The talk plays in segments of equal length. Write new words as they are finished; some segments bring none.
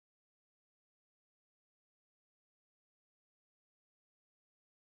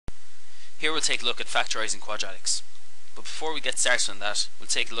Here we'll take a look at factorising quadratics. But before we get started on that, we'll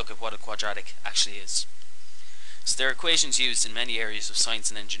take a look at what a quadratic actually is. So there are equations used in many areas of science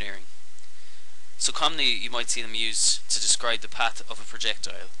and engineering. So commonly you might see them used to describe the path of a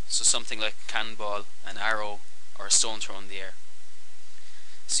projectile, so something like a cannonball, an arrow, or a stone thrown in the air.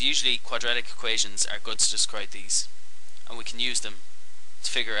 So usually quadratic equations are good to describe these, and we can use them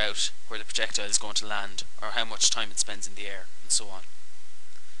to figure out where the projectile is going to land or how much time it spends in the air, and so on.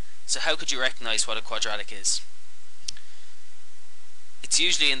 So how could you recognize what a quadratic is? It's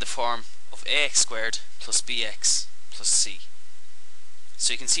usually in the form of ax squared plus bx plus c.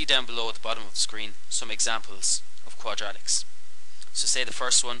 So you can see down below at the bottom of the screen some examples of quadratics. So say the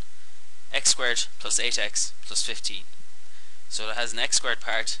first one, x squared plus 8x plus 15. So it has an x squared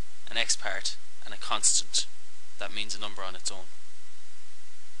part, an x part, and a constant. That means a number on its own.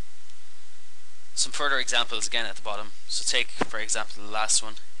 Some further examples again at the bottom. So take for example the last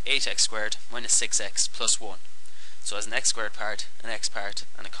one, 8x squared minus 6x plus 1. So it has an x squared part, an x part,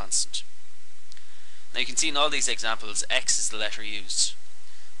 and a constant. Now you can see in all these examples x is the letter used,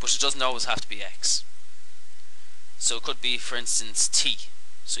 but it doesn't always have to be x. So it could be, for instance, t.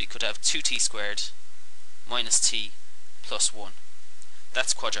 So you could have 2t squared minus t plus 1.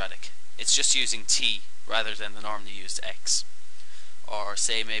 That's quadratic. It's just using t rather than the normally used x. Or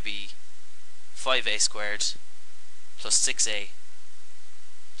say maybe 5a squared plus 6a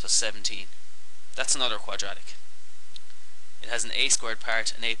plus 17. That's another quadratic. It has an a squared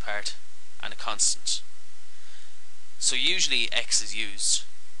part, an a part, and a constant. So usually x is used,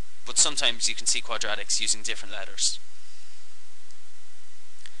 but sometimes you can see quadratics using different letters.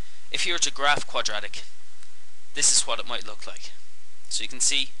 If you were to graph quadratic, this is what it might look like. So you can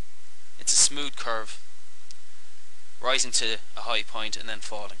see it's a smooth curve rising to a high point and then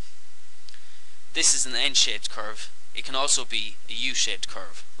falling. This is an N-shaped curve. It can also be a U-shaped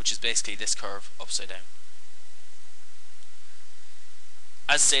curve, which is basically this curve upside down.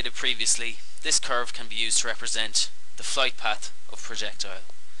 As stated previously, this curve can be used to represent the flight path of projectile.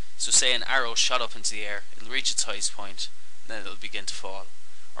 So say an arrow shot up into the air, it'll reach its highest point, and then it'll begin to fall.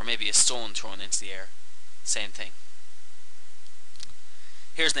 Or maybe a stone thrown into the air, same thing.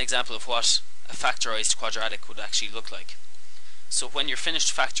 Here's an example of what a factorised quadratic would actually look like. So when you're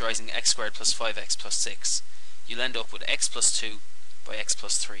finished factorising x squared plus 5x plus 6, you'll end up with x plus 2 by x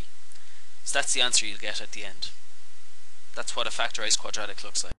plus 3. So that's the answer you'll get at the end. That's what a factorised quadratic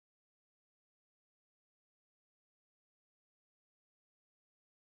looks like.